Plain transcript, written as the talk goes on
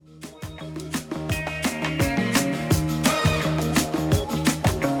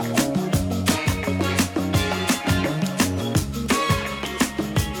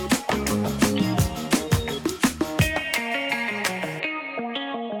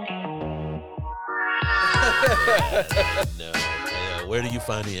No, where do you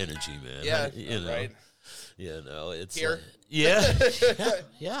find the energy, man? Yeah, Right. It's Here.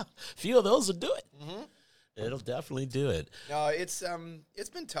 Yeah. Few of those will do it. Mm-hmm. It'll definitely do it. No, it's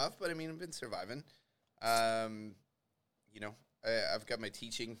been tough, but I mean, I've been surviving. I've got my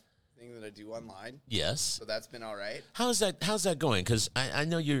teaching thing that I do online. Yes. So that's been all right. How's that going? Because I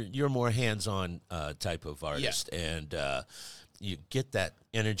know you're more hands-on type of artist, and you get that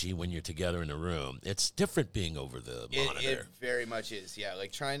energy when you're together in a room. It's different being over the monitor. It very much is. Yeah,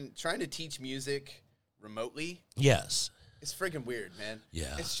 like trying to teach music remotely. Yes. It's freaking weird, man.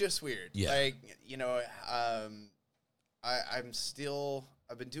 Yeah. It's just weird. Yeah. Like,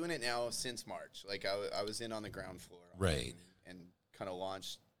 I've been doing it now since March. Like I was in on the ground floor. Right. And kind of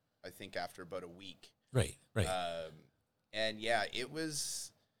launched, I think, after about a week. Right. And yeah,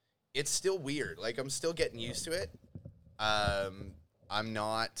 it's still weird. Like I'm still getting used to it. I'm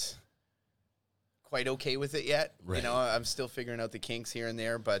not quite okay with it yet. Right. I'm still figuring out the kinks here and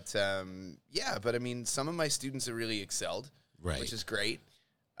there, but I mean, some of my students have really excelled, Right. which is great.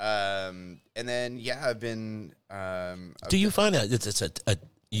 And then, I've been, Do you find that it's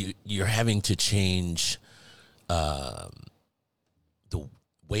you're having to change, the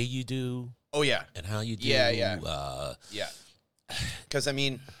way you do? Oh yeah. And how you do? Yeah. Cause I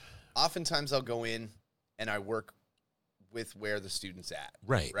mean, oftentimes I'll go in and I work with where the student's at.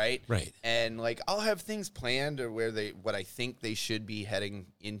 Right. And like I'll have things planned or what I think they should be heading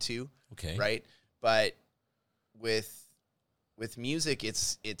into. Okay. Right. But with music,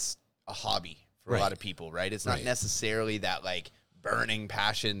 it's a hobby for a lot of people, right? It's not necessarily that like burning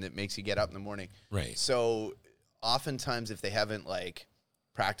passion that makes you get up in the morning. Right. So oftentimes if they haven't like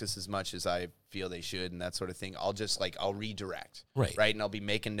practiced as much as I feel they should and that sort of thing, I'll redirect. Right. And I'll be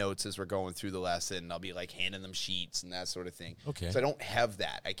making notes as we're going through the lesson, and I'll be like handing them sheets and that sort of thing. Okay. So I don't have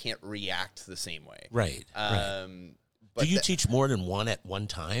that. I can't react the same way. Right. But do you teach more than one at one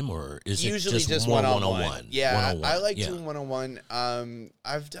time, or is usually it just more one-on-one? Yeah, one-on-one. I like doing one-on-one.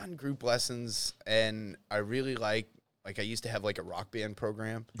 I've done group lessons, and I really like I used to have like a rock band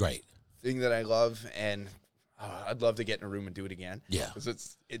program. Right. Thing that I love, and I'd love to get in a room and do it again. Yeah.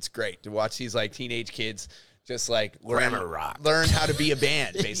 Because it's great to watch these like teenage kids just like Grammar learn rock. how to be a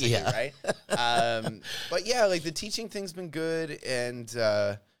band, basically, Yeah. right? But yeah, like the teaching thing's been good, and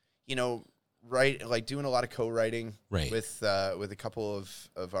like doing a lot of co-writing with a couple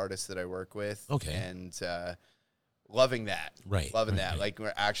of artists that I work with. Okay. And loving that. Loving that. Right. Like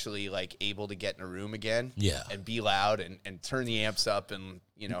we're actually like able to get in a room again. Yeah. And be loud and turn the amps up and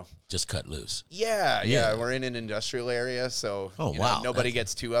just cut loose. Yeah. We're in an industrial area, so nobody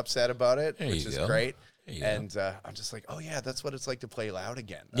gets too upset about it, which is great. And I'm just like, oh yeah, that's what it's like to play loud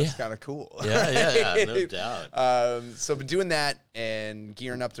again. That's kind of cool. Yeah, no doubt. So I've been doing that and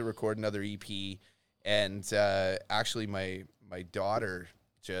gearing up to record another EP. And actually, my daughter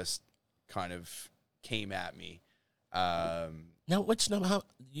just kind of came at me. Now, which number?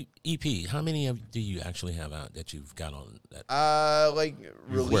 EP? How many do you actually have out that you've got on that?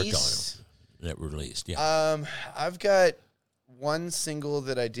 Release. That released, yeah. I've got one single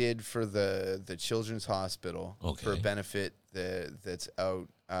that I did for the Children's Hospital for a benefit that's out.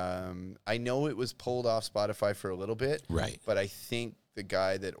 I know it was pulled off Spotify for a little bit, right? But I think the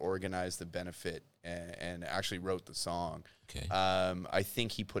guy that organized the benefit and actually wrote the song, I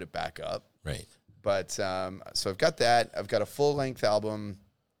think he put it back up, right? But so I've got that. I've got a full length album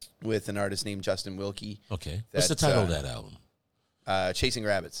with an artist named Justin Wilkie. Okay, what's the title of that album? Chasing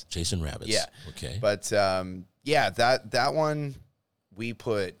Rabbits. Chasing Rabbits. Yeah. Okay. But that one we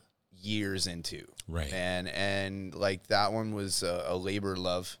put years into. Right. And like that one was a labor of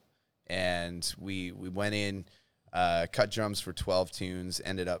love, and we went in, cut drums for 12 tunes,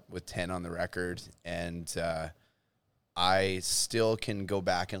 ended up with 10 on the record, and I still can go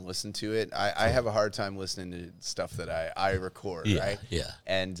back and listen to it. I have a hard time listening to stuff that I record, right? Yeah.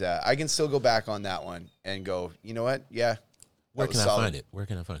 And I can still go back on that one and go, you know what? Yeah. Where can I find it?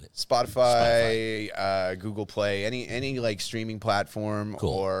 Spotify, Google Play, any like streaming platform,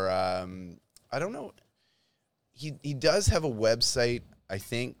 or I don't know. He does have a website, I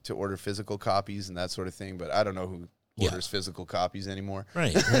think, to order physical copies and that sort of thing, but I don't know who orders physical copies anymore.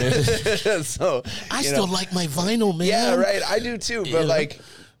 Right. So I still like my vinyl, man. Yeah, right. I do too, but like,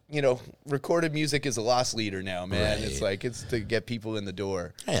 recorded music is a loss leader now, man. Right. It's like it's to get people in the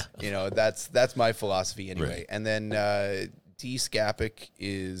door. Yeah. That's my philosophy anyway. Right. And then D. Skapik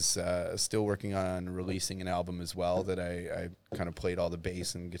is still working on releasing an album as well that I kind of played all the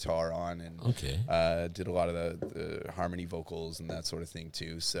bass and guitar on, and did a lot of the harmony vocals and that sort of thing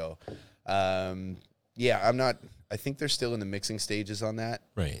too. So, I think they're still in the mixing stages on that.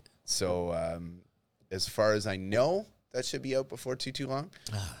 Right. So, as far as I know, that should be out before too long.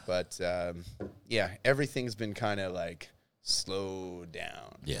 But yeah, everything's been kind of like slowed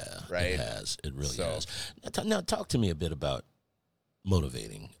down. Yeah, right. It has. It really has. Now, talk to me a bit about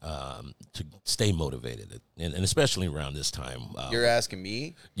motivating, to stay motivated, and especially around this time. You're asking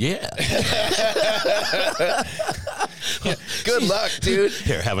me? Yeah. Good luck, dude.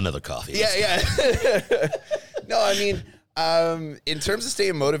 Here, have another coffee. Yeah. No, I mean, in terms of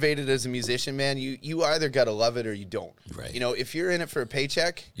staying motivated as a musician, man, you either got to love it or you don't. Right. You know, if you're in it for a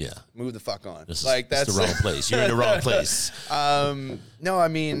paycheck, yeah, move the fuck on. That's that's the wrong place. You're in the wrong place. No, I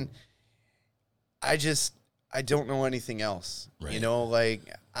mean, I don't know anything else. Right. You know, like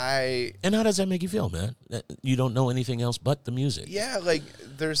And how does that make you feel, man? That you don't know anything else but the music. Yeah, like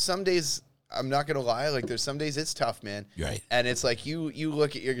there's some days, I'm not gonna lie, like there's some days it's tough, man. Right. And it's like you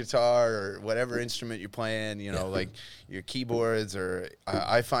look at your guitar or whatever instrument you're playing, you know, like your keyboards, or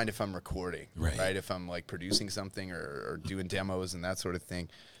I find if I'm recording, right, if I'm like producing something or doing demos and that sort of thing,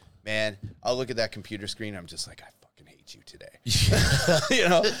 man, I'll look at that computer screen, I'm just like, I fucking hate you today. You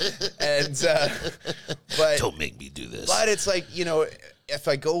know? And but don't make me do this. But it's like, you know, if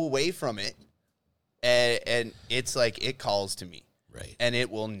I go away from it and it's like it calls to me. Right. And it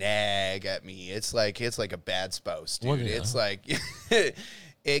will nag at me. It's like a bad spouse, dude. Well, yeah. It's like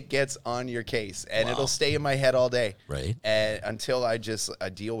it gets on your case, and it'll stay in my head all day. Right. And until I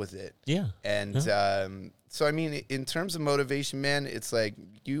deal with it. Yeah. And so I mean, in terms of motivation, man, it's like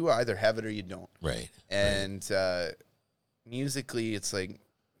you either have it or you don't. Right. And musically, it's like,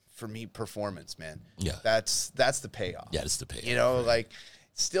 for me, performance, man. Yeah. That's the payoff. Yeah, it's the payoff. You know, like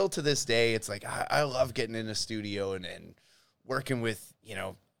still to this day, it's like I love getting in a studio and working with, you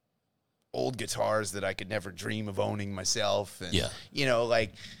know, old guitars that I could never dream of owning myself. And, you know,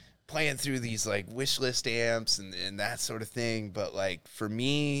 like playing through these like wish list amps and that sort of thing. But like for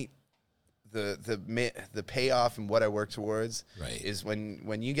me, the payoff and what I work towards is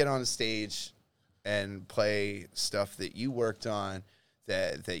when you get on a stage and play stuff that you worked on,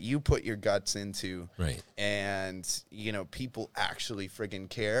 that you put your guts into, and, you know, people actually friggin'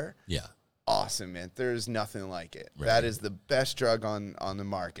 care. Yeah. Awesome, man. There's nothing like it. Right. That is the best drug on the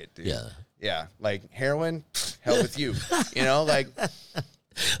market, dude. Yeah. Yeah. Like heroin, hell with you. You know, like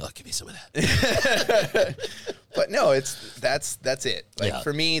oh, give me some of that. But no, that's it. Like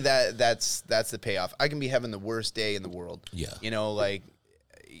for me, that's the payoff. I can be having the worst day in the world. Yeah. You know, like,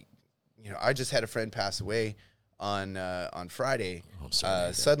 you know, I just had a friend pass away on Friday. Oh, I'm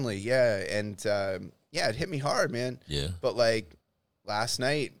sorry. Suddenly, yeah. And yeah, it hit me hard, man. Yeah. But like last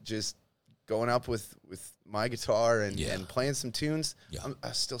night, just going up with my guitar and playing some tunes, I'm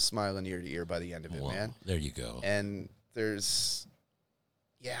still smiling ear to ear by the end of it, man. There you go. And there's,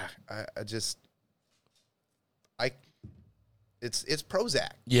 it's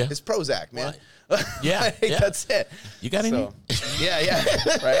Prozac. Yeah. It's Prozac, man. Yeah. That's it. You got any? Yeah.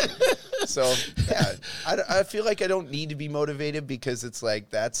 Right. So yeah, I feel like I don't need to be motivated because it's like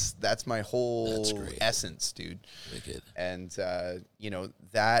that's my whole essence, dude. Wicked. And you know,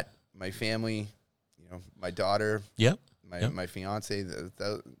 that my family, you know, my daughter, my fiance,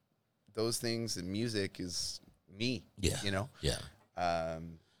 those things, and music is me. Yeah. You know. Yeah.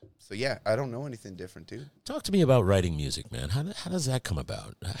 So yeah, I don't know anything different, dude. Talk to me about writing music, man. How does that come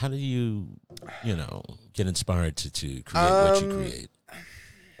about? How do you know, get inspired to create what you create?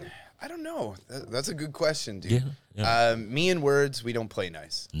 I don't know. That's a good question, dude. Yeah. Me and words, we don't play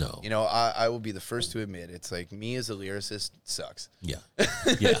nice. No. You know, I will be the first to admit, it's like me as a lyricist sucks. Yeah.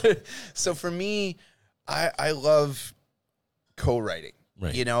 So for me, I love co-writing.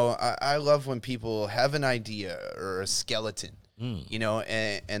 Right. You know, I love when people have an idea or a skeleton. You know,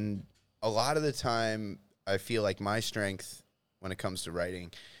 and a lot of the time, I feel like my strength when it comes to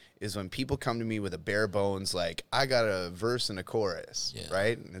writing is when people come to me with a bare bones, like, I got a verse and a chorus,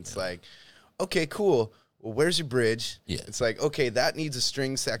 right? And it's like, okay, cool. Well, where's your bridge? Yeah. It's like, okay, that needs a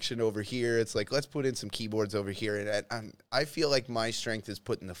string section over here. It's like, let's put in some keyboards over here. And I feel like my strength is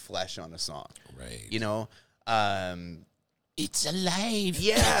putting the flesh on a song. Right. You know? It's alive.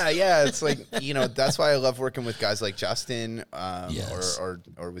 Yeah. It's like, you know, that's why I love working with guys like Justin,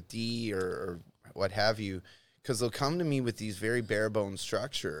 or with D or what have you, because they'll come to me with these very bare bones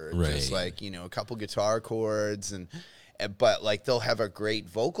structure, just like, you know, a couple guitar chords but like they'll have a great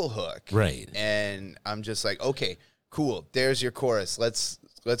vocal hook, right? And I'm just like, okay, cool. There's your chorus. Let's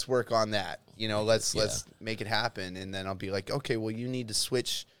work on that. You know, let's make it happen. And then I'll be like, okay, well, you need to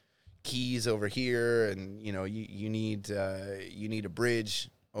switch keys over here, and you know, you need a bridge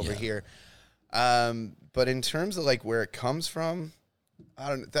over here. But in terms of like where it comes from, I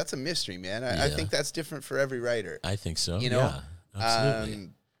don't know. That's a mystery, man. I think that's different for every writer. I think so. You know, absolutely.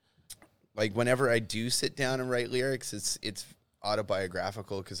 like whenever I do sit down and write lyrics, it's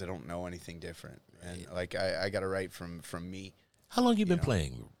autobiographical because I don't know anything different, and like I got to write from me. How long you been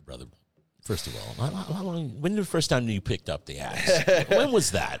playing, brother? First of all, how long? When the first time you picked up the axe? When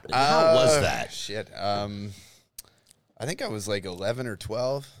was that? How was that? Shit. I think I was like 11 or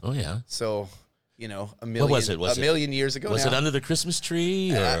 12. Oh yeah. So, a million. What was it? A million years ago. Was it under the Christmas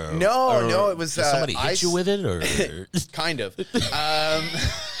tree? Or, no. It was did somebody hit you with it, or kind of.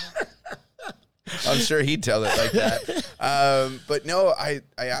 I'm sure he'd tell it like that. But no, I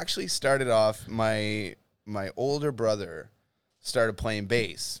actually started off. My older brother started playing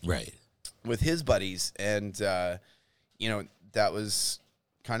bass, right, with his buddies, and that was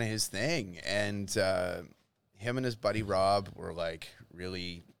kind of his thing. And him and his buddy Rob were like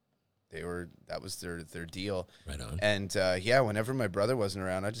really, that was their deal. Right on. And whenever my brother wasn't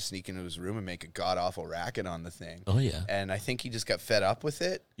around, I'd just sneak into his room and make a god awful racket on the thing. Oh yeah. And I think he just got fed up with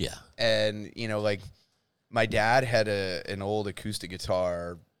it. Yeah. And like my dad had an old acoustic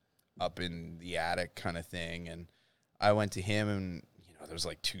guitar up in the attic kind of thing, and I went to him, and there's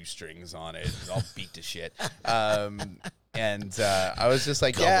like 2 strings on it, all beat to shit. And I was just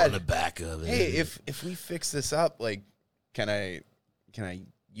like, Dad, on the back of it. Hey, if we fix this up, like, can I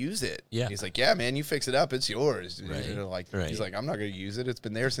use it? Yeah. He's like, yeah, man, you fix it up, it's yours. Right. He's like, I'm not gonna use it. It's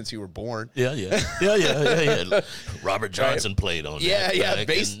been there since you were born. Yeah. Robert Johnson played on that. Yeah.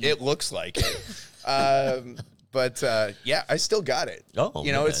 It looks like it. But I still got it. Oh,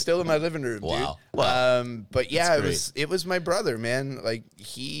 it's still in my living room, wow. dude. Wow. But yeah, it was my brother, man. Like,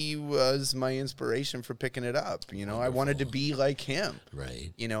 he was my inspiration for picking it up. I wanted to be like him.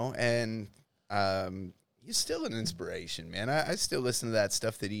 Right. And he's still an inspiration, man. I still listen to that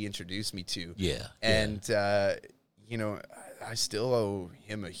stuff that he introduced me to. Yeah. And I still owe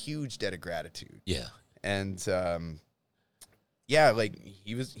him a huge debt of gratitude. Yeah. And like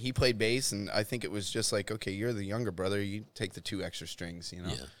he played bass, and I think it was just like, okay, you're the younger brother, you take the 2 extra strings,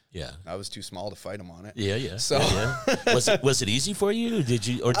 Yeah. I was too small to fight him on it. Yeah. So was it easy for you? Did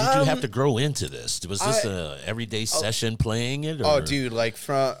you have to grow into this? Was this a everyday session playing it? Or? Oh, dude, like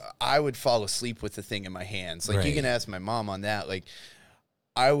I would fall asleep with the thing in my hands. Like, right. You can ask my mom on that. Like,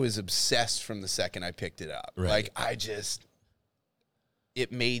 I was obsessed from the second I picked it up. Right. Like,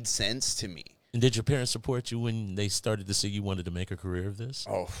 it made sense to me. And did your parents support you when they started to see you wanted to make a career of this?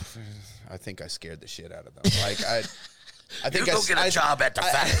 Oh, I think I scared the shit out of them. Like, I think you go get a job at the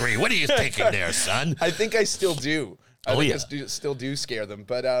factory. What are you thinking there, son? I think I still do. I still do scare them.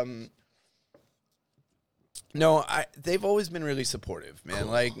 But no, they've always been really supportive, man.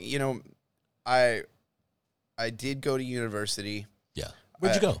 Cool. Like, I did go to university. Yeah.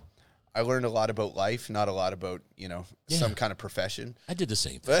 Where'd you go? I learned a lot about life, not a lot about, some kind of profession. I did the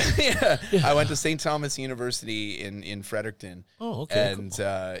same thing. But I went to St. Thomas University in Fredericton. Oh, okay. And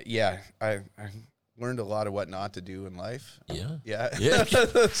I learned a lot of what not to do in life. Yeah.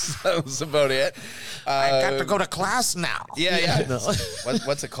 That was about it. I got to go to class now. Yeah. No.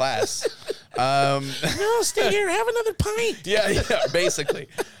 What's a class? No, stay here, have another pint. Yeah, basically.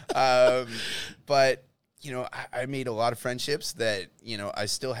 But I made a lot of friendships that, I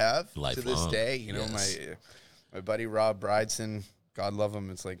still have lifelong to this day. Yes. My buddy Rob Bridson, God love him.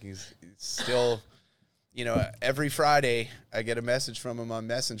 It's like he's still, every Friday I get a message from him on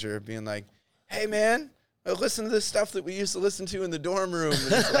Messenger being like, hey, man, listen to this stuff that we used to listen to in the dorm room.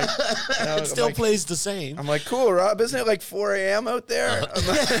 And it's like, it still plays the same. I'm like, cool, Rob. Isn't it like 4 a.m. out there? I'm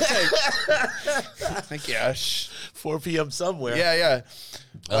like, yeah, 4 p.m. somewhere. Yeah.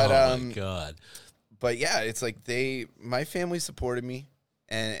 But, oh, my God. But yeah, it's like my family supported me,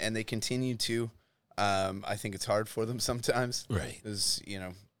 and they continue to. I think it's hard for them sometimes, right? Because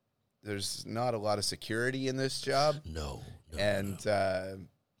there's not a lot of security in this job. No.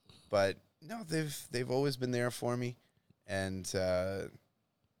 But no, they've always been there for me, and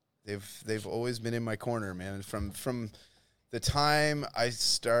they've always been in my corner, man. From the time I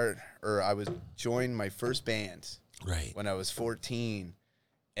joined my first band, right, when I was 14,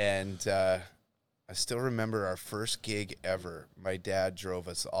 and I still remember our first gig ever. My dad drove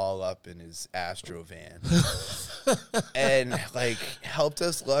us all up in his Astro van and like helped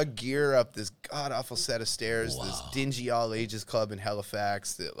us lug gear up this god awful set of stairs. Wow. This dingy all ages club in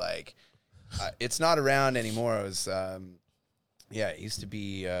Halifax that like it's not around anymore. It was it used to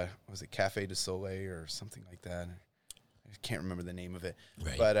be was it Cafe du Soleil or something like that? I can't remember the name of it.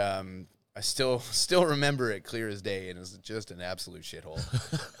 Right. But still remember it clear as day, and it was just an absolute shithole.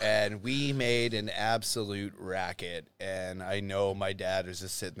 And we made an absolute racket, and I know my dad was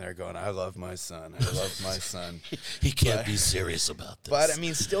just sitting there going, I love my son. I love my son. He can't be serious about this. But, I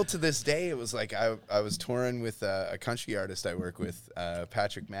mean, still to this day, it was like I was touring with a country artist I work with,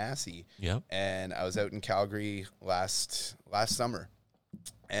 Patrick Massey. Yeah. And I was out in Calgary last summer.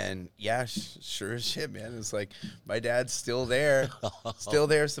 And yeah, sure as shit, man. It's like my dad's still there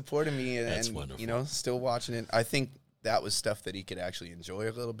supporting me, and wonderful. you know, still watching it. I think that was stuff that he could actually enjoy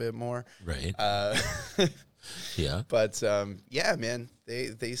a little bit more. Right. Yeah. But yeah, man,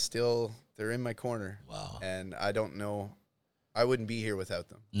 they're in my corner. Wow. And I don't know, I wouldn't be here without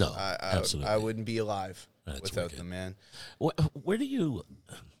them. No, absolutely. I wouldn't be alive That's without wicked. them, man. Where do you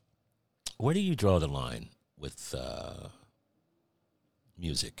draw the line with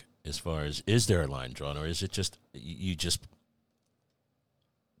music? As far as, is there a line drawn, or is it just you just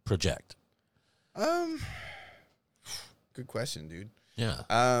project? Good question, dude. Yeah.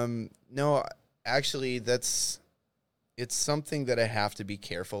 No, actually, it's something that I have to be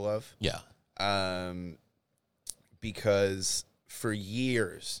careful of. Yeah. Because for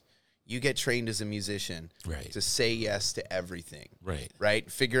years, you get trained as a musician Right. to say yes to everything. Right. Right?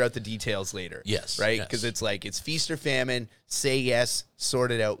 Figure out the details later. Yes, Right? yes. Because it's like, it's feast or famine, say yes,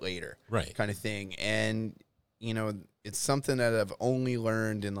 sort it out later. Right. Kind of thing. And, you know, it's something that I've only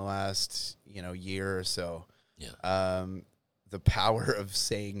learned in the last, year or so. Yeah. The power of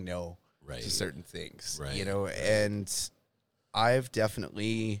saying no Right. to certain things. Right. And I've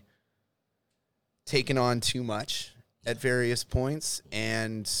definitely taken on too much at various points,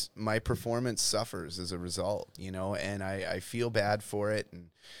 and my performance suffers as a result, and I feel bad for it.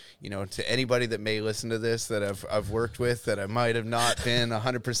 And, to anybody that may listen to this that I've worked with that I might have not been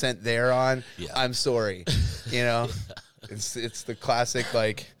 100% there on, Yeah. I'm sorry. It's the classic,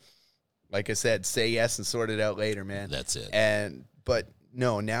 like I said, say yes and sort it out later, man. That's it. But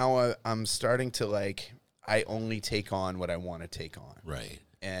no, now I'm starting to I only take on what I want to take on. Right.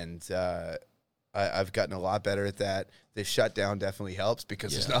 And I've gotten a lot better at that. This shutdown definitely helps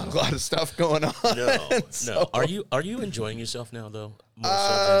because there's not a lot of stuff going on. No. Are you enjoying yourself now, though? More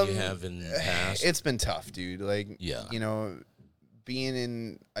so than you have in the past? It's been tough, dude. Yeah. Being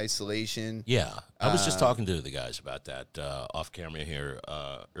in isolation. Yeah. I was just talking to the guys about that off camera here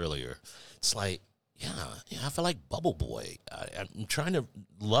earlier. It's like, yeah, I feel like Bubble Boy. I'm trying to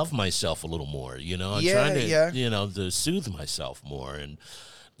love myself a little more, I'm trying to, to soothe myself more. And,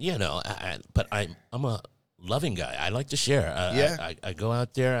 but I'm a loving guy. I like to share. I go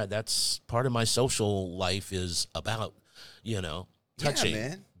out there. That's part of my social life is about, touching,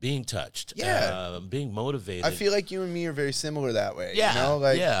 man. being touched, being motivated. I feel like you and me are very similar that way.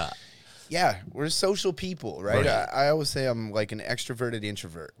 Yeah. Yeah, we're social people, right? Right. I always say I'm like an extroverted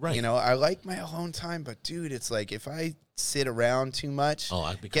introvert. Right. I like my alone time, but dude, it's like if I sit around too much,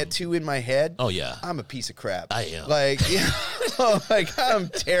 get too in my head, I'm a piece of crap. I am. I'm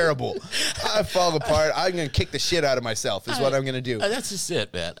terrible. I fall apart. I'm gonna kick the shit out of myself. Is what I'm gonna do. That's just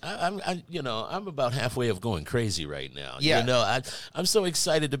it, man. I'm about halfway of going crazy right now. Yeah. I'm so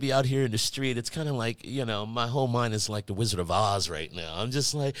excited to be out here in the street. It's kind of like, my whole mind is like the Wizard of Oz right now. I'm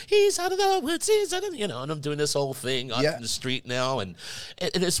just like, he's out of the woods, he's out of, and I'm doing this whole thing out in the street now, and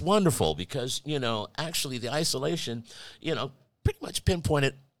it's wonderful because actually the isolation, pretty much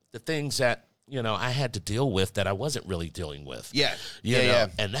pinpointed the things that I had to deal with that I wasn't really dealing with. Yeah.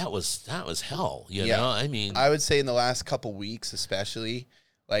 And that was hell. You know, I mean, I would say in the last couple weeks, especially,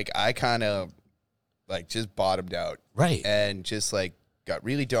 I kind of just bottomed out, right, and just got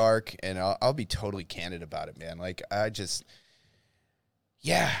really dark. And I'll be totally candid about it, man. I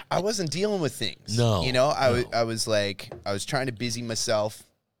wasn't dealing with things. No, I was trying to busy myself.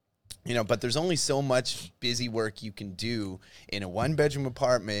 But there's only so much busy work you can do in a one-bedroom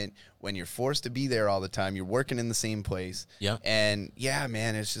apartment when you're forced to be there all the time. You're working in the same place. Yeah. And,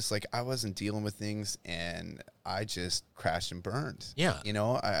 man, it's just I wasn't dealing with things, and I just crashed and burned. Yeah.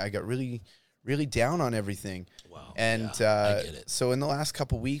 I got really, really down on everything. Wow. And I get it. So in the last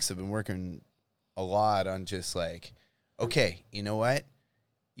couple weeks, I've been working a lot on just okay, you know what?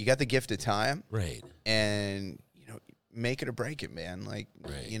 You got the gift of time. Right. And make it or break it, man. Right.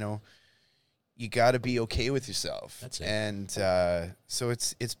 You got to be okay with yourself. That's it. And so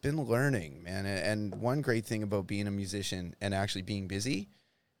it's been learning, man. And one great thing about being a musician and actually being busy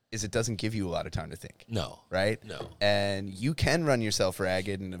is it doesn't give you a lot of time to think. No. Right? No. And you can run yourself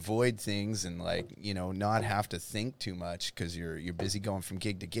ragged and avoid things and not have to think too much because you're busy going from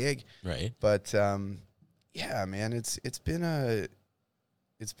gig to gig. Right. But man, it's been an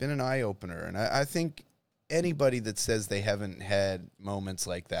eye opener, and I think anybody that says they haven't had moments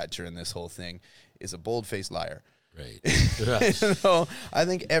like that during this whole thing is a bold-faced liar. Right. You know, I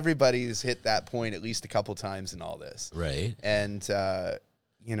think everybody's hit that point at least a couple times in all this. Right. And,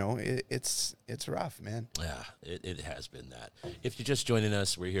 you know, it's rough, man. Yeah, it has been that. If you're just joining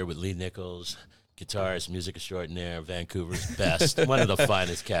us, we're here with Lee Nichols, guitarist, music extraordinaire, Vancouver's best, one of the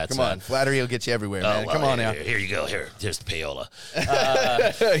finest cats. Come on, flattery will get you everywhere, man. Well, Come on now. Here you go. Here's the payola.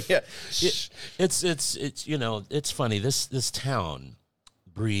 Yeah. It's you know, it's funny. This town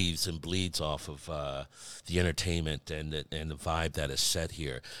breathes and bleeds off of the entertainment and the vibe that is set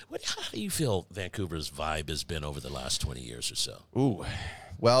here. How do you feel Vancouver's vibe has been over the last 20 years or so? Ooh,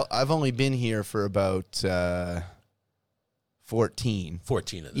 well, I've only been here for about 14.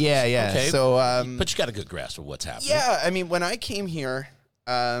 14 of those. Yeah. Okay. So, but you got a good grasp of what's happening. yeah, I mean, when I came here,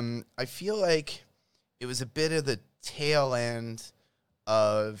 I feel like it was a bit of the tail end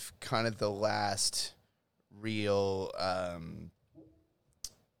of kind of the last real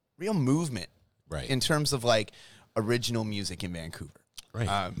movement, Right. in terms of like original music in Vancouver.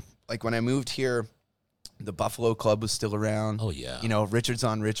 Right. Like when I moved here, the Buffalo Club was still around. Oh, yeah. You know, Richards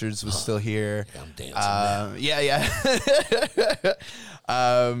on Richards was still here. Yeah, I'm dancing now. Yeah.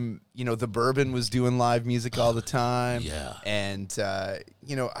 You know, the Bourbon was doing live music all the time. Yeah. And,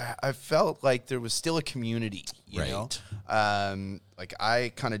 you know, I felt like there was still a community, you know? Like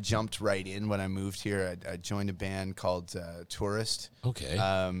I kind of jumped right in when I moved here. I joined a band called Tourist. Okay.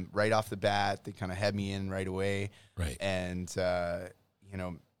 Right off the bat, they kind of had me in right away. Right. And, you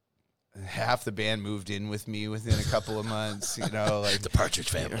know, half the band moved in with me within a couple of months, you know, like the Partridge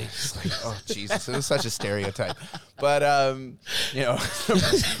Family. It's like, oh Jesus, it was such a stereotype. But you know,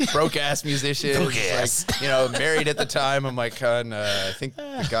 broke ass musicians, like, you know, married at the time. I'm like, I think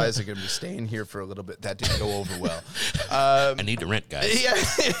the guys are gonna be staying here for a little bit. That didn't go over well. I need to rent, guys. Yeah,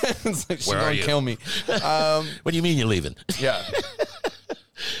 it's like, Where are you? Kill me. What do you mean you're leaving? Yeah,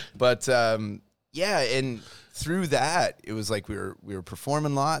 but yeah, and through that, it was like we were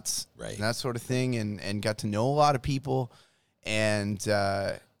performing lots, right, and that sort of thing, and got to know a lot of people, and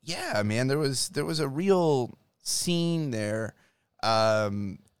yeah, man, there was a real scene there.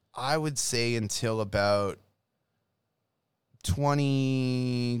 I would say until about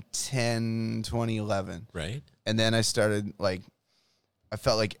 2010, 2011, right, and then I started I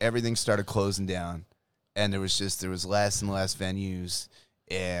felt like everything started closing down, and there was less and less venues,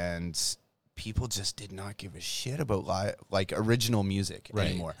 and people just did not give a shit about like original music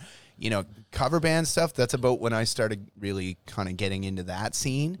anymore. You know, cover band stuff, that's about when I started really kind of getting into that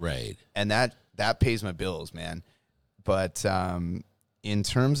scene. Right. And that pays my bills, man. But in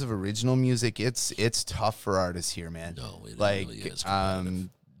terms of original music, it's tough for artists here, man. No, it like really is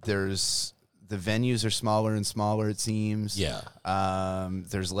there's the venues are smaller and smaller, it seems. Yeah.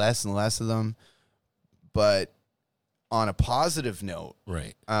 There's less and less of them. But on a positive note,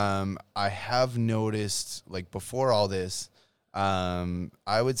 right. I have noticed, like before all this,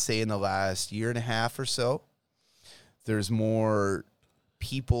 I would say in the last year and a half or so, there's more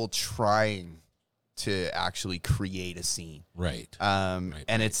people trying to actually create a scene. Right.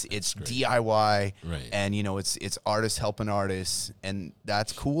 And it's DIY, right, and you know, it's artists helping artists, and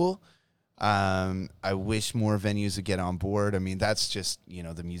that's cool. I wish more venues would get on board. I mean, that's just, you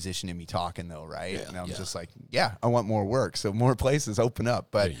know, the musician in me talking though, right? Yeah, and I'm just like, yeah, I want more work. So more places open up.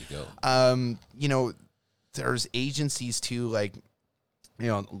 But, there you go. You know, there's agencies too, like, you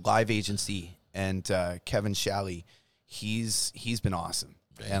know, Live Agency and Kevin Shalley, he's been awesome.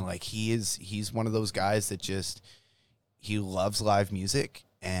 Right. And like, he's one of those guys that just, he loves live music,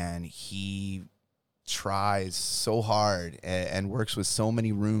 and he tries so hard and works with so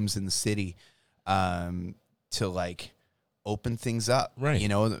many rooms in the city to like open things up, right? You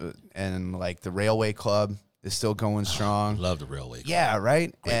know, and like the Railway Club is still going strong. Love the Railway Club. Yeah,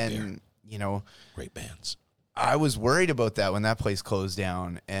 right. Great and beer. You know, great bands. I was worried about that when that place closed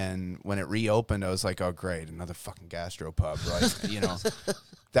down, and when it reopened, I was like, oh great, another fucking gastropub, right? You know,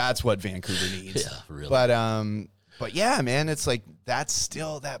 that's what Vancouver needs. Yeah, really. But yeah, man, it's like that's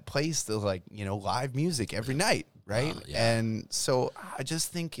still that place that's like, you know, live music every night, right? Yeah. And so I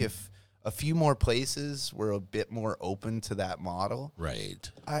just think if a few more places were a bit more open to that model, right,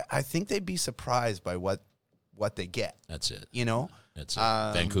 I think they'd be surprised by what they get. That's it. You know? That's it.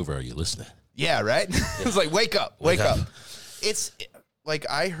 Vancouver, are you listening? Yeah, right? It's like, wake up. It's like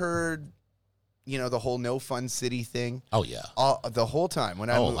I heard, you know, the whole No Fun City thing. Oh, yeah. The whole time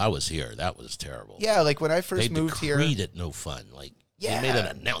when I moved. I was here. That was terrible. Yeah, like when I first moved here. They decreed it no fun. Like, yeah. They made an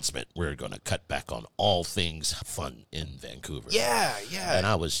announcement, we're going to cut back on all things fun in Vancouver. Yeah. And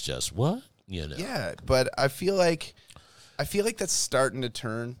I was just, what? You know? Yeah, but I feel like I feel like that's starting to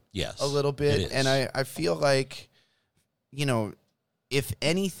turn Yes, a little it bit. is. And I feel like, you know, if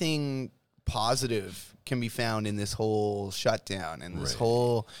anything positive can be found in this whole shutdown and this Right.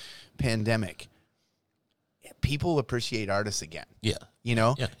 whole pandemic, people appreciate artists again. Yeah. You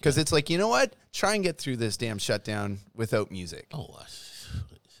know, Yeah, because it's like, you know what? Try and get through this damn shutdown without music. Oh,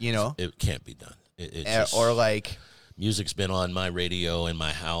 You know, it can't be done. It's just, or like, music's been on my radio in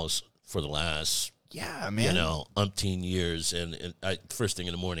my house for the last, yeah, man. umpteen years. And first thing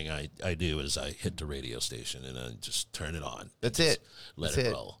in the morning I do is I hit the radio station and I just turn it on. That's and it. just Let That's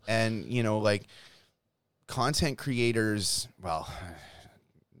it roll. And, like content creators, well,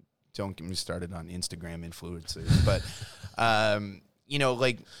 don't get me started on Instagram influencers, but,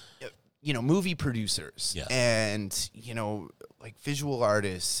 movie producers Yeah. and, like visual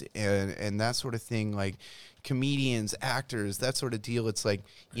artists and that sort of thing, like comedians, actors, that sort of deal. It's like,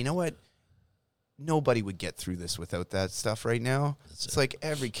 you know what? Nobody would get through this without that stuff right now. It's like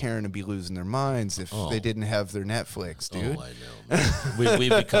every Karen would be losing their minds if they didn't have their Netflix, dude. Oh, I know. Man.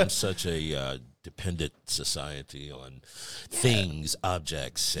 We've become such a dependent society on things,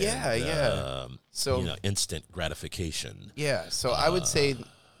 objects, and, So instant gratification. yeah, so I would say,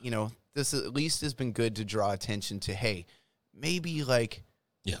 this at least has been good to draw attention to, hey, maybe like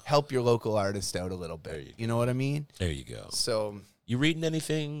help your local artist out a little bit. You know what I mean? There you go. So You reading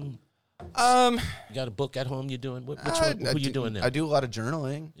anything? You got a book at home you're doing? Which one? Who you doing now? I do a lot of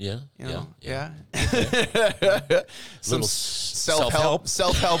journaling. Yeah, Yeah. Some Little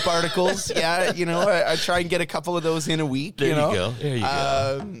self-help articles. Yeah, I try and get a couple of those in a week. There you go. There you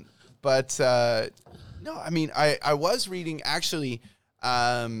go. But no, I mean, I was reading actually.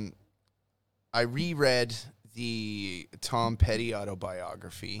 I reread the Tom Petty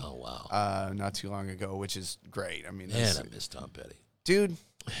autobiography. Oh wow! Not too long ago, which is great. I mean, Man, I miss Tom Petty. dude.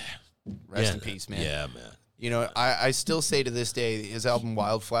 Rest in peace, man. Yeah, man. I still say to this day, his album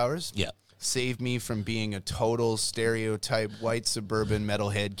Wildflowers saved me from being a total stereotype white suburban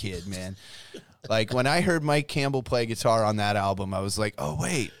metalhead kid, man. Like, when I heard Mike Campbell play guitar on that album, I was like, oh,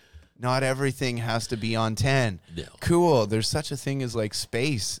 wait, not everything has to be on 10. No. Cool. There's such a thing as, like,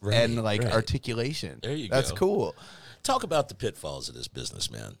 space and, like, articulation. There you That's go. cool. Talk about the pitfalls of this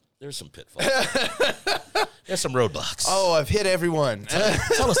business, man. There's some pitfalls. There's some roadblocks. Oh, I've hit everyone.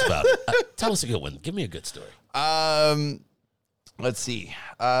 Tell us about it. Tell us a good one. Give me a good story. Let's see.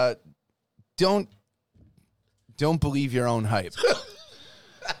 Don't believe your own hype.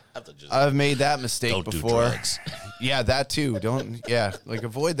 I've made that mistake Don't before. do drugs. Yeah, that too. Like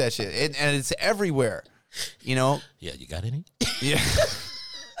avoid that shit. And it's everywhere. Yeah, you got any? Yeah.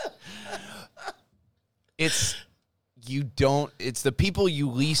 It's the people you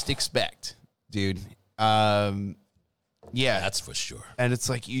least expect, dude. Yeah, That's for sure. and it's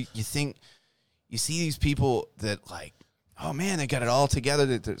like you think you see these people that like, oh man, they got it all together.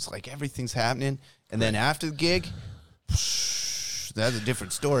 That there's like everything's happening, and then after the gig, that's a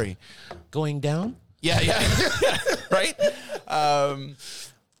different story. Going down? Yeah, right.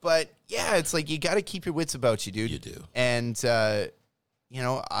 But yeah, it's like you got to keep your wits about you, dude. You do. And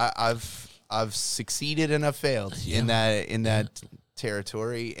I've succeeded and I've failed in that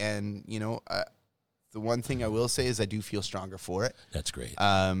territory, and the one thing I will say is I do feel stronger for it. That's great.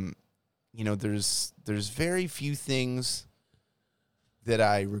 There's very few things that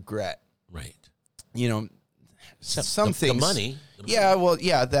I regret. Right. Some things. The money. Yeah, well,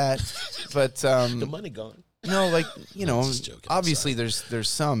 yeah, that. But The money gone. like Just joking, I'm obviously there's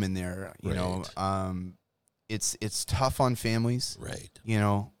some in there. It's tough on families. Right.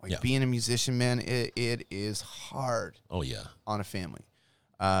 Being a musician, man, it is hard Oh, yeah. on a family.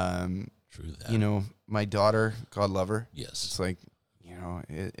 True that. My daughter, God love her. Yes. It's like,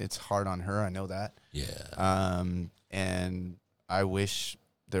 it's hard on her. I know that. Yeah. And I wish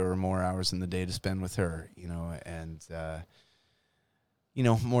there were more hours in the day to spend with her, and,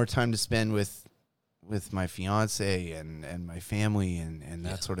 more time to spend with my fiance and my family and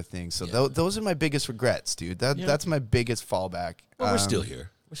that sort of thing. So those are my biggest regrets, dude. That's my biggest fallback. Well, we're still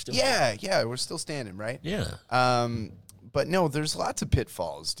here. We're still here. Yeah, we're still standing, right? Yeah. But no, there's lots of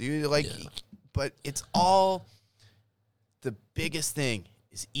pitfalls, dude. But it's all, the biggest thing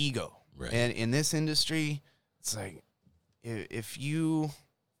is ego. Right. And in this industry, it's like, if you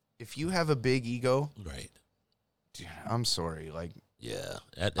have a big ego, Right. dude, I'm sorry. Like, Yeah.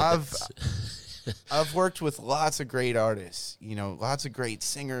 I've worked with lots of great artists, lots of great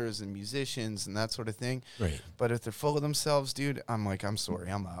singers and musicians and that sort of thing. Right. But if they're full of themselves, dude, I'm like, I'm sorry,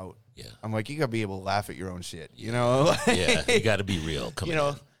 I'm out. Yeah. I'm like, you gotta be able to laugh at your own shit, Yeah. You got to be real. Come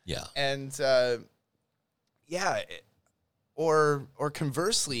on. Yeah. And or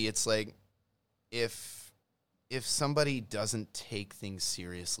conversely, it's like if if somebody doesn't take things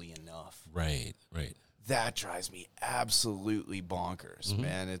seriously enough. Right. That drives me absolutely bonkers,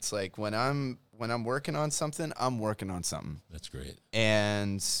 man. It's like when I'm working on something, I'm working on something. That's great.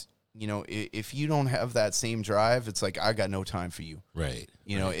 And you know, if you don't have that same drive, it's like I got no time for you. Right.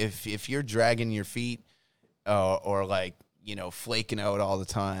 You know, if you're dragging your feet or like, you know, flaking out all the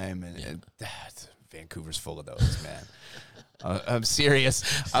time, and Vancouver's full of those, man. I'm serious.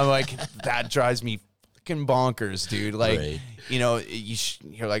 I'm like, that drives me fucking bonkers, dude. Like, you know,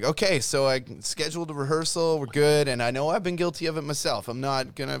 you're like, okay, so I scheduled a rehearsal, we're good, and I know I've been guilty of it myself. I'm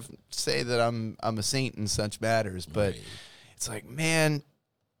not gonna say that I'm a saint in such matters, but it's like, man,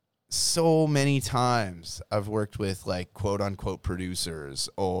 so many times I've worked with like quote unquote producers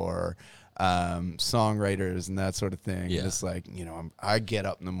or songwriters and that sort of thing. Yeah. And it's like, you know, I get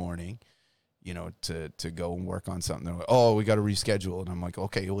up in the morning, you know, to go and work on something. They're like, oh, we got to reschedule. And I'm like,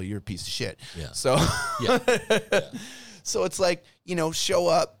 okay, well, you're a piece of shit. Yeah. So, Yeah. so it's like, you know, show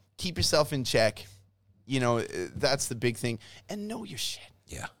up, keep yourself in check. You know, that's the big thing. And know your shit.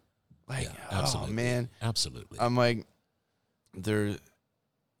 Yeah. Like, Absolutely. oh, man. Absolutely. I'm like, the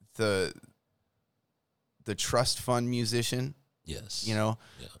trust fund musician, yes. you know,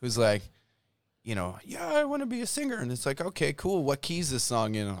 who's like, you know, yeah, I want to be a singer. And it's like, okay, cool. What key's this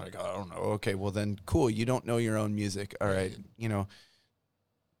song in? I'm like, I don't know. Okay, well then cool. You don't know your own music. All right. You know,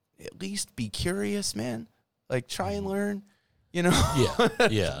 at least be curious, man. Like try and learn, you know? Yeah.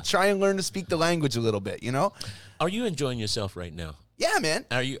 Yeah. Try and learn to speak the language a little bit, you know? Are you enjoying yourself right now? Yeah, man.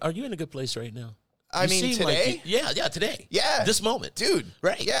 Are you in a good place right now? I mean, today? Today. Yeah. This moment. Dude.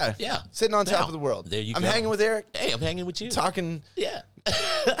 Right. Yeah. Yeah. Sitting on top Now, of the world. there you I'm go. hanging with Eric. Hey, I'm hanging with you. Talking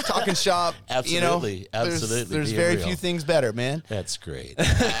Talking shop. Absolutely. You know, Absolutely. There's Being very real. few things better, man. That's great.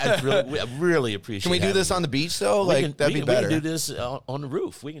 I really appreciate. Can we do having this you. on the beach though? Like that'd be better. We can do this on the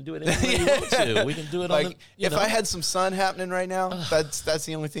roof. We can do it anywhere we want to. We can do it like on the. if I had some sun happening right now, that's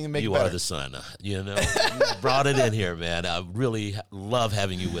the only thing that make it You better. are the sun. You know, you brought it in here, man. I really love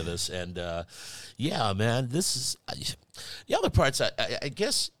having you with us, and yeah, man. This is the other parts. I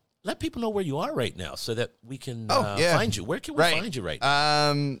guess let people know where you are right now, so that we can find you. Where can we find you right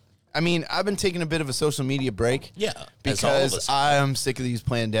now? I mean, I've been taking a bit of a social media break. Yeah, because I'm sick of these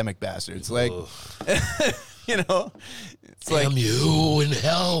pandemic bastards. Like, you know, it's Damn like you in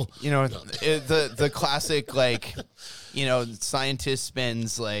hell. you know the classic like, you know, scientist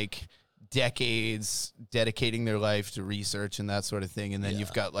spends like decades dedicating their life to research and that sort of thing, and then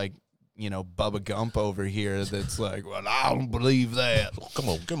you've got like, you know, Bubba Gump over here that's like, well, I don't believe that. Come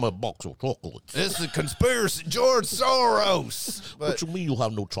on, give me a box of chocolates. It's a conspiracy, George Soros. What you mean you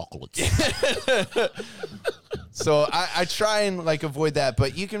have no chocolates? So I try and like avoid that,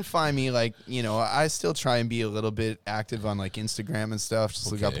 but you can find me like, you know, I still try and be a little bit active on like Instagram and stuff.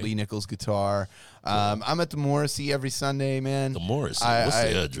 Just look up Lee Nichols Guitar. I'm at the Morrissey every Sunday, man. The Morrissey. What's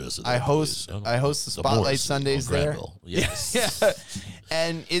the address of that I host the Spotlight Morrissey Sundays on there. Granville. Yes. Yeah.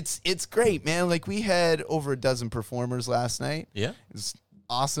 And it's great, man. Like we had over a dozen performers last night. Yeah. It's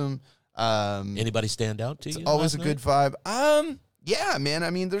awesome. Anybody stand out to you? Always a last good night? vibe. Yeah, man. I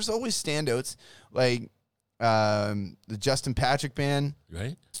mean, there's always standouts. Like the Justin Patrick band.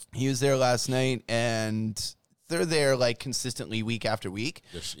 Right. He was there last night, and they're there like consistently week after week.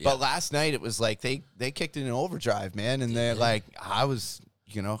 Yes, yeah. But last night it was like they kicked it in overdrive, man, and they're like I was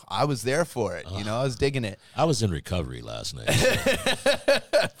there for it. You know, I was digging it. I was in recovery last night.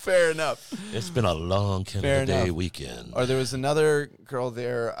 Fair enough. It's been a long Canada Day weekend. Or there was another girl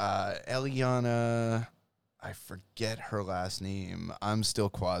there, Eliana. I forget her last name. I'm still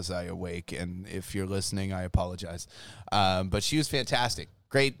quasi awake, and if you're listening, I apologize. But she was fantastic.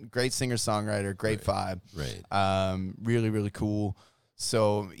 Great singer songwriter. Great vibe. Right. Really, really cool.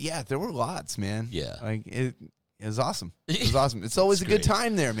 So yeah, there were lots, man. Yeah. Like it was awesome. It was awesome. It's always It's a good great.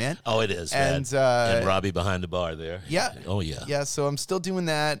 time there, man. Oh, it is. And and Robbie behind the bar there. Yeah. Oh yeah. Yeah, so I'm still doing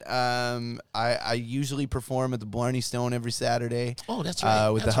that. I usually perform at the Blarney Stone every Saturday. Oh, that's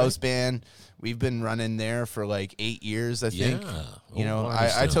right. With That's the house right. band. We've been running there for like 8 years, I think. Yeah. You know, Blarney I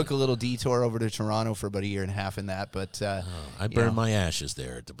Stone. took a little detour over to Toronto for about a year and a half in that, but I burned my ashes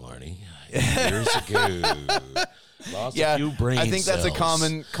there at the Blarney years ago. Lost a few brain I think that's a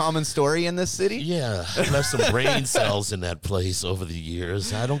cells. common story in this city. Yeah, I left some brain cells in that place over the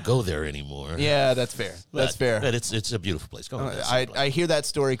years. I don't go there anymore. Yeah, that's fair. That's fair. But it's a beautiful place. Go on, I hear that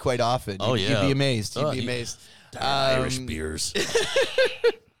story quite often. Oh, You'd yeah. be amazed. You'd Oh, be yeah. amazed. Irish beers.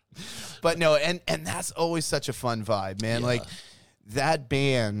 But no, and that's always such a fun vibe, man. Yeah. Like that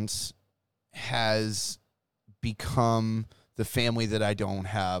band has become the family that I don't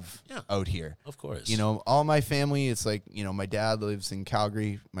have out here. Of course. You know, all my family, it's like, you know, my dad lives in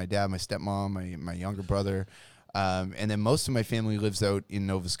Calgary, my dad, my stepmom, my younger brother. And then most of my family lives out in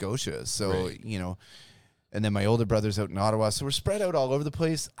Nova Scotia. So, Right. you know, and then my older brother's out in Ottawa. So we're spread out all over the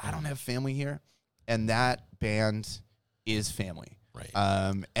place. I don't have family here. And that band is family. Right.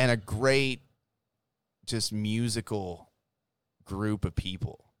 And a great just musical group of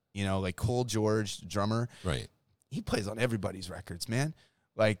people. You know, like Cole George, drummer. Right. He plays on everybody's records, man.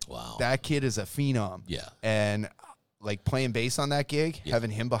 Like, Wow. that kid is a phenom. Yeah. And like playing bass on that gig, Yeah.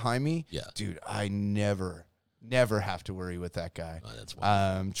 having him behind me, Yeah. dude, I never have to worry with that guy. Oh, that's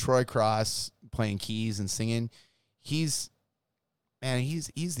wonderful. Troy Cross playing keys and singing. He's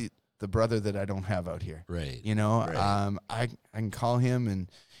the brother that I don't have out here. Right. You know, Right. I can call him,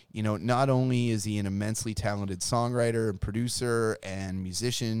 and you know, not only is he an immensely talented songwriter and producer and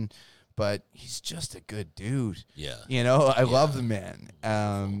musician, but he's just a good dude. Yeah. You know, I love the man.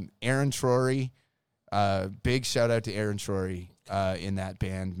 Aaron Trory, big shout out to Aaron Trory in that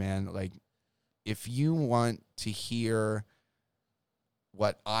band, man. Like, if you want to hear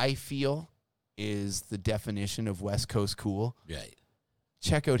what I feel is the definition of West Coast cool, Right.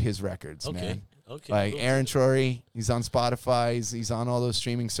 check out his records, Okay. man. Okay. Like Cool. Aaron Trory, he's on Spotify, he's on all those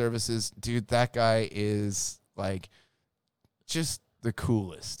streaming services. Dude, that guy is like just the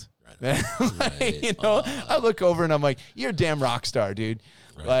coolest. Right. Like, Right. you know, I look over and I'm like, you're a damn rock star, dude.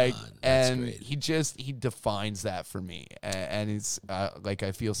 Right Like, on. That's and great. he defines that for me. And it's like,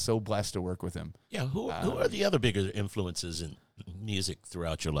 I feel so blessed to work with him. Yeah. Who are the other bigger influences in music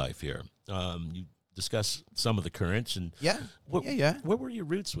throughout your life here? You discuss some of the currents and Yeah. Yeah. Where were your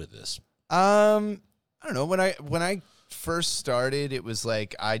roots with this? I don't know. When I first started, it was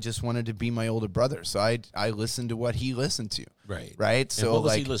like I just wanted to be my older brother, so I listened to what he listened to. Right. Right. And So what was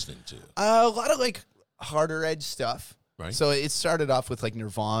like he listening to? a lot of like harder edge stuff. Right. So it started off with like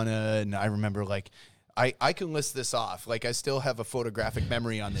Nirvana, and I remember like I can list this off. Like, I still have a photographic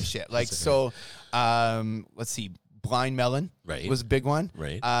memory on this shit. Like, so let's see. Blind Melon Right. was a big one.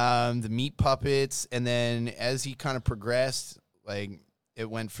 Right. The Meat Puppets, and then as he kind of progressed, like, it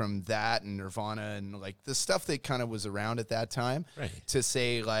went from that and Nirvana and like the stuff that kind of was around at that time Right. to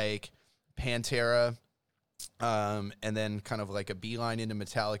say like Pantera, and then kind of like a beeline into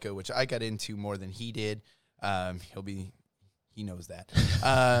Metallica, which I got into more than he did. He knows that.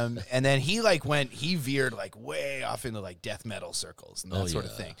 And then he veered like way off into like death metal circles and that sort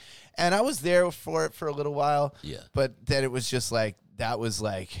of thing. And I was there for it for a little while. Yeah. But then it was just like, that was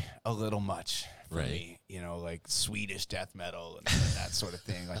like a little much for Right. me, you know, like Swedish death metal and that sort of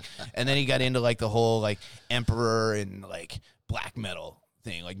thing. Like, and then he got into like the whole like Emperor and like black metal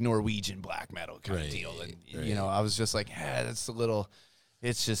thing, like Norwegian black metal kind of Right, deal. And, right. you know, I was just like, that's a little,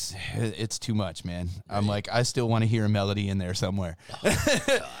 it's too much, man. I'm Right. like, I still want to hear a melody in there somewhere.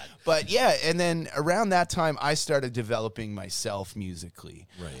 But yeah, and then around that time, I started developing myself musically.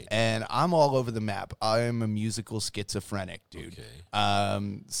 Right. And I'm all over the map. I am a musical schizophrenic, dude.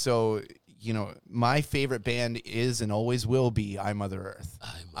 Okay. So, you know, my favorite band is and always will be I Mother Earth.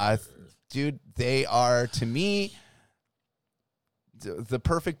 Dude, they are, to me, the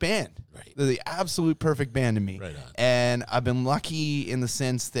perfect band. Right. They're the absolute perfect band to me. Right on. And I've been lucky in the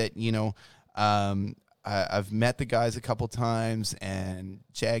sense that, you know, I've met the guys a couple times, and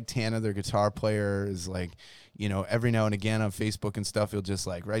Jag Tana, their guitar player, is like, you know, every now and again on Facebook and stuff, he'll just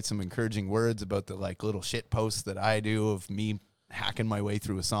like write some encouraging words about the like little shit posts that I do of me hacking my way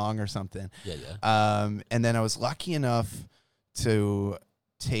through a song or something. Yeah, yeah. And then I was lucky enough to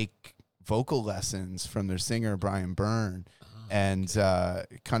take vocal lessons from their singer, Brian Byrne, and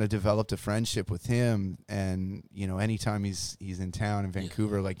kind of developed a friendship with him. And, you know, anytime he's in town in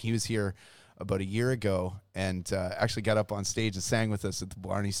Vancouver, like he was here about a year ago and actually got up on stage and sang with us at the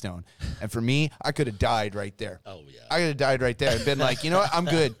Blarney Stone. And for me, I could have died right there. Oh, yeah. I could have died right there and been like, you know what? I'm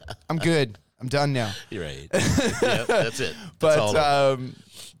good. I'm done now. You're right. Yep, that's it. That's all of it.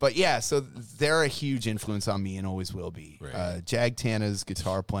 But yeah, so they're a huge influence on me and always will be. Right. Jag Tana's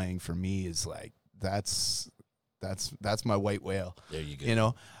guitar playing for me is like, that's my white whale. There you go. You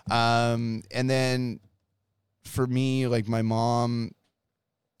know? And then for me, like my mom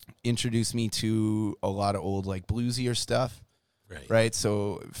introduced me to a lot of old like bluesier stuff. Right.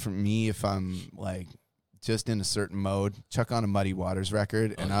 So for me, if I'm like just in a certain mode, chuck on a Muddy Waters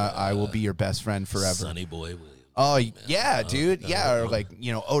record and I will be your best friend forever. Sonny Boy Williams. Oh, yeah, dude. Yeah, or like,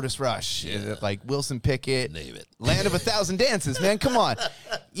 you know, Otis Rush, like Wilson Pickett. Name it. Land of a Thousand Dances, man. Come on.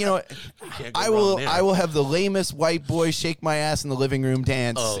 You know, Can't go I wrong there. will have the lamest white boy shake my ass in the living room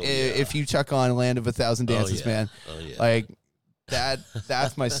dance Oh, yeah. if you chuck on Land of a Thousand Dances, yeah. man. Oh, yeah. Like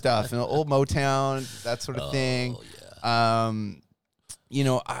that's my stuff. You know, old Motown, that sort of thing. Oh, yeah. you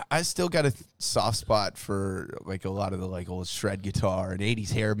know, I still got a soft spot for like a lot of the like old shred guitar and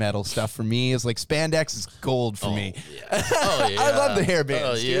 80s hair metal stuff. For me, is like spandex is gold for me. Yeah. Oh, yeah. I love the hair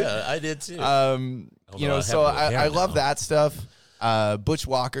bands. Oh, yeah, I did too. You know, so I love that stuff. Butch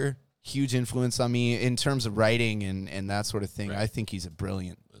Walker, huge influence on me in terms of writing and that sort of thing. Right. I think he's a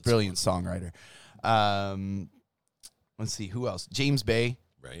brilliant songwriter. Let's see, who else? James Bay.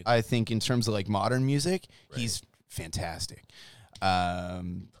 Right. I think in terms of like modern music, he's fantastic.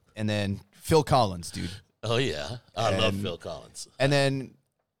 And then Phil Collins, dude. Oh, yeah. I love Phil Collins. And then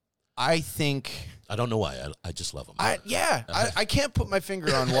I think... I don't know why. I just love him. I can't put my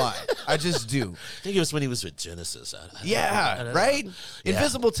finger on why. I just do. I think it was when he was with Genesis. I don't Right? know.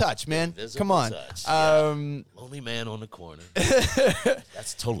 Invisible Touch, man. Invisible Come on. Touch, yeah. Lonely Man on the Corner.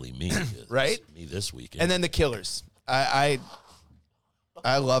 That's totally me. Right? That's me this weekend. And then the Killers. I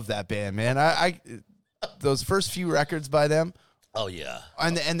love that band, man. I those first few records by them. Oh, yeah.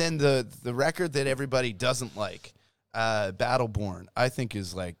 And then the record that everybody doesn't like, Battleborn, I think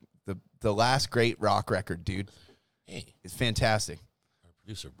is like the last great rock record, dude. Hey, it's fantastic. our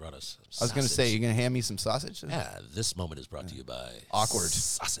producer brought us some I was going to say, sausage. you're going to hand me some sausage? Yeah, this moment is brought to you by Awkward.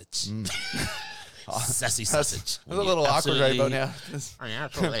 Sausage. Sassy sausage. It's a little awkward right about now. I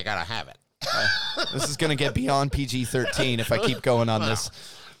absolutely got to have it. This is going to get beyond PG-13 if I keep going on this.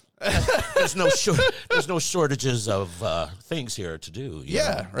 There's no shortages of things here to do. you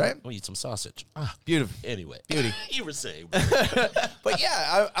know? Right? We'll eat some sausage. Beautiful. Anyway, Beauty. you were saying. But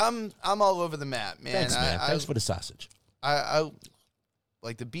yeah, I'm all over the map, man. Thanks, man. Thanks for the sausage. I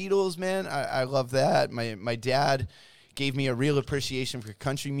like the Beatles, man. I love that. My dad gave me a real appreciation for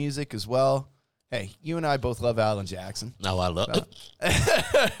country music as well. Hey, you and I both love Alan Jackson. No, I love.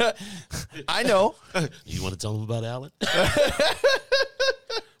 I know. You want to tell him about Alan?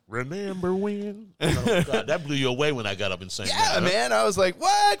 Remember when? Oh, God, that blew you away when I got up and sang. Yeah, that. man. I was like,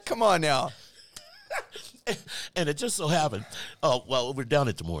 what? Come on now. And it just so happened. Oh, well, we're down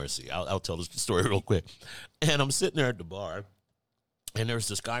at the Morrissey. I'll tell this story real quick. And I'm sitting there at the bar, and there's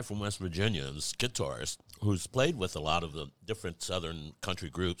this guy from West Virginia, this guitarist, who's played with a lot of the different southern country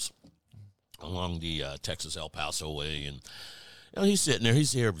groups along the Texas El Paso way. And you know, he's sitting there.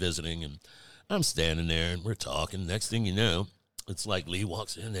 He's here visiting, and I'm standing there, and we're talking. Next thing you know, it's like Lee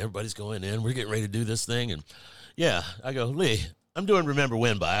walks in, everybody's going in, we're getting ready to do this thing, and yeah, I go, Lee, I'm doing Remember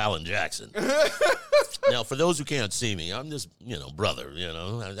When by Alan Jackson. Now, for those who can't see me, I'm this, brother,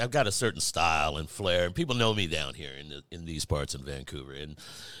 I've got a certain style and flair, and people know me down here in these parts in Vancouver, and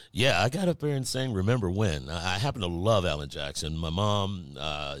yeah, I got up there and sang Remember When. I happen to love Alan Jackson. My mom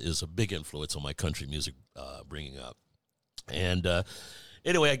is a big influence on my country music bringing up, and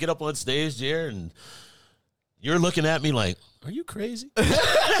anyway, I get up on stage there, and you're looking at me like, are you crazy?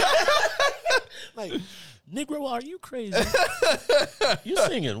 Like, Negro, are you crazy? You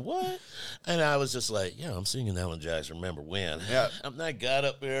singing what? And I was just like, yeah, I'm singing Alan Jackson, Remember When. Yeah. I got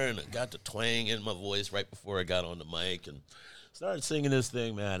up there and I got the twang in my voice right before I got on the mic and started singing this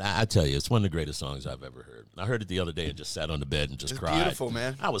thing, man. I tell you, it's one of the greatest songs I've ever heard. I heard it the other day and just sat on the bed and just cried. Beautiful,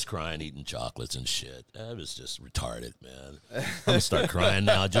 man. I was crying, eating chocolates and shit. I was just retarded, man. I'm going to start crying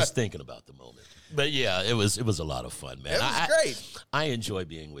now just thinking about the moment. But yeah, it was a lot of fun, man. It was great. I enjoy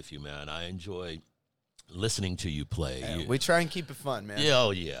being with you, man. I enjoy listening to you play. Yeah, we try and keep it fun, man. Yeah,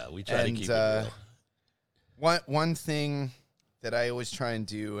 oh yeah, we try to keep it real. One thing that I always try and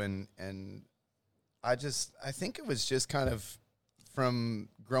do, and I think it was just kind of from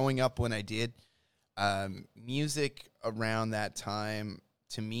growing up when I did music around that time,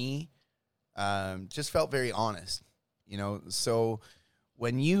 to me, just felt very honest, so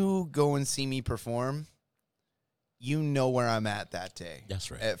when you go and see me perform, you know where I'm at that day.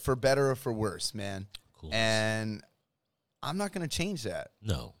 That's right. For better or for worse, man. Cool. And I'm not going to change that.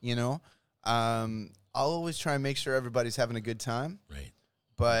 No. I'll always try and make sure everybody's having a good time. Right.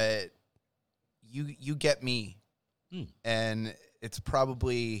 But you get me. And it's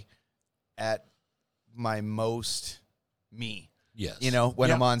probably at my most me. Yes.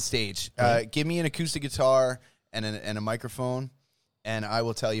 When I'm on stage. Right. Give me an acoustic guitar and a microphone, and I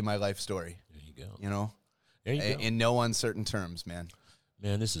will tell you my life story. There you go. There you go. In no uncertain terms, man.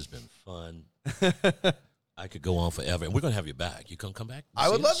 Man, this has been fun. I could go on forever. And we're going to have you back. You come back? I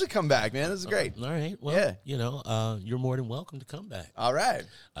would love to come back, man. This is great. All right. Well, you're more than welcome to come back. All right.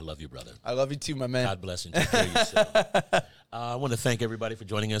 I love you, brother. I love you too, my man. God bless and take care of yourself. I want to thank everybody for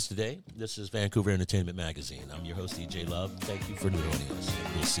joining us today. This is Vancouver Entertainment Magazine. I'm your host, DJ Love. Thank you for joining us.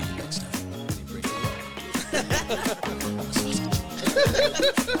 We'll see you next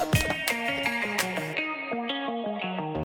time.